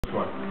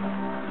one?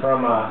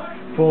 From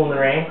Fool in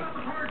the Rain.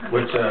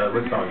 What song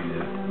you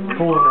did?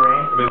 Fool in the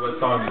Rain. I mean, what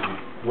song did you?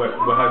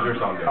 How'd your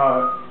song go?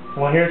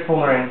 Well, here's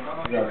Fool in the Rain.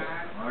 Yes.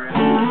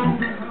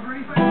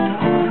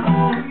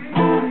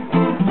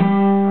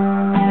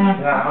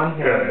 That one?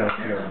 Here we go.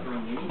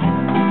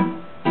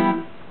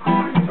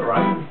 It's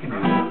alright, you can do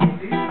that.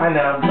 I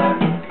know, but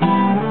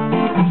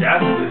jazz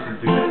musicians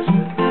do that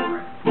shit.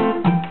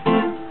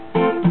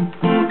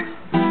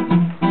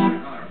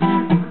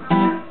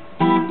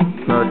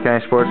 North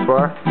County Sports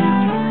Bar.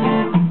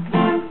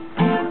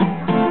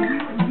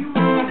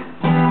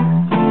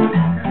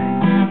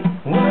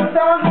 when I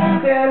saw her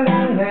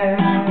standing there,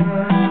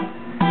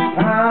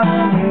 I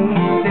knew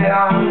that I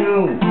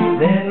knew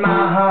that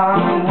my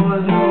heart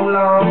was no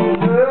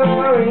longer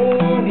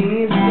in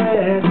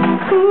despair.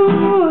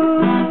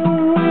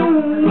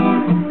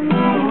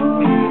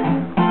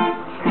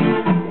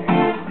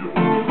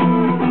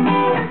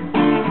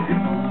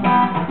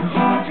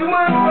 Too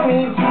much for me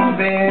to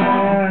bear,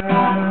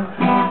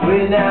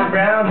 with that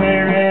brown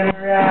hair and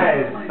her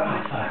eyes.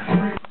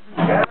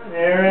 Brown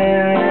hair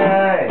and her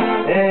eyes,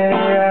 and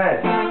her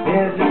eyes,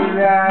 and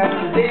her eyes,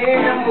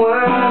 damn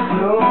was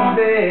so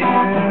fair.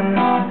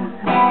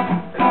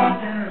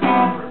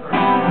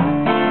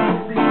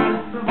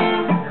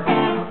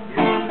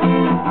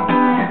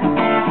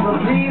 So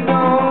please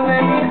don't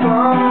let me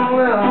fall in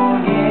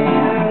love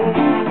again.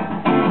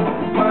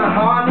 My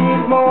heart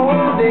needs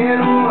more than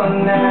one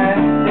night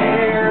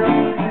stand.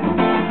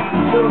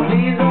 So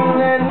please don't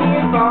let me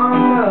fall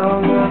in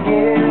love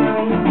again.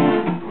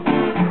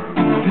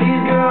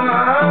 Please, girl,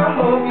 I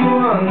hope you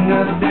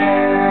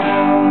understand.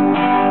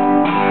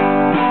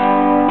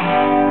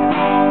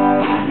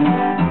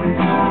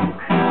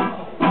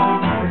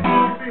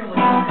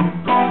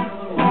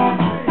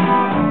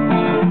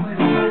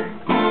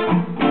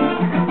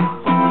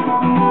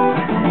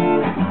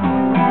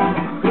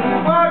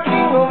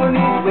 Walking over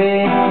this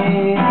way,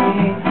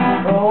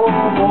 oh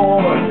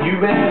boy, you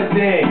better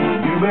think,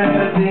 you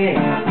better think,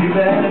 you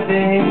better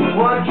think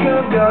what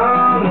you're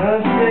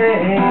gonna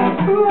say.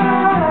 Ooh,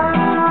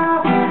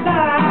 ah,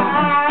 la,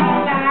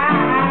 la.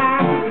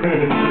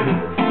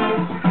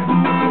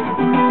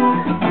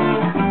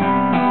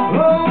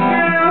 Oh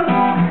girl,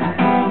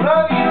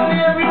 love you in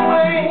every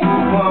way.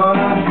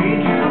 Wanna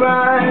treat you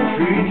right,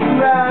 treat you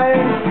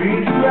right,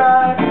 treat you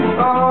right,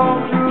 all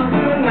through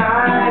the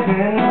night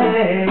and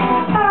day.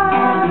 La,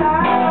 la,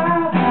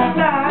 la,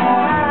 la,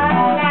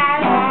 la.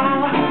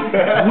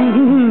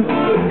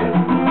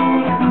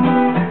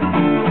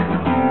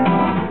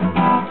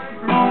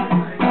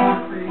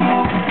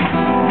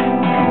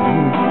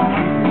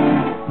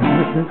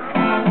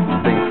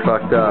 Thing's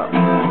fucked up.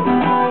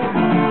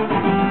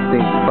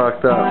 Thing's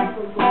fucked up.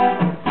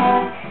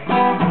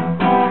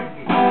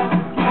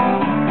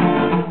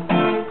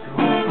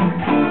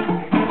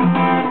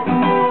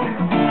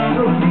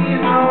 So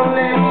please don't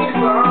let me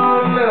fall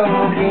in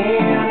love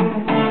again.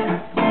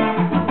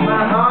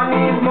 My heart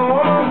needs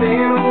more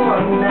than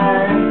one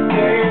night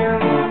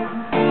stand.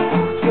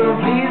 So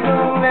please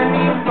don't let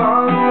me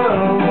fall in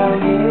love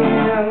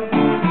again.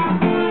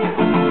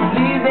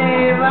 Please,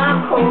 babe, I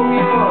hope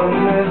you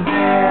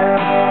understand.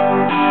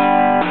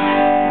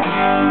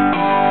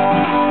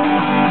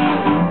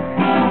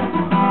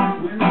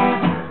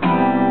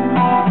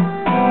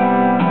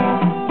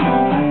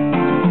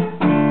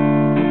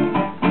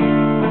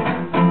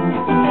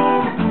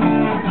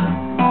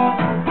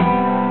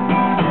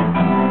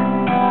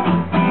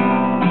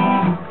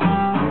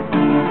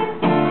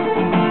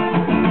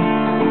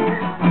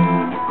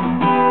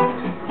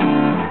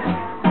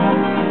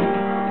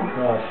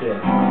 Oh shit.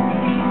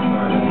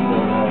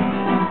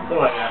 Something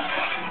like that.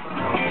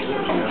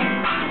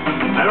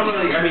 I don't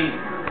really,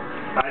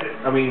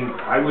 I mean,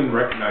 I wouldn't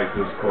recognize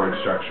this chord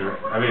structure.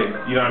 I mean,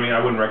 you know what I mean? I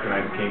wouldn't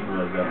recognize it came from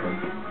Led Zeppelin.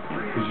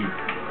 Because you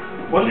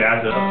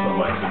jazz it up so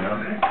much, you know?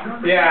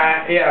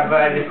 Yeah, but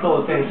I just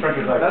pull the same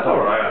structures like That's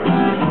alright.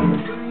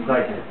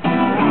 like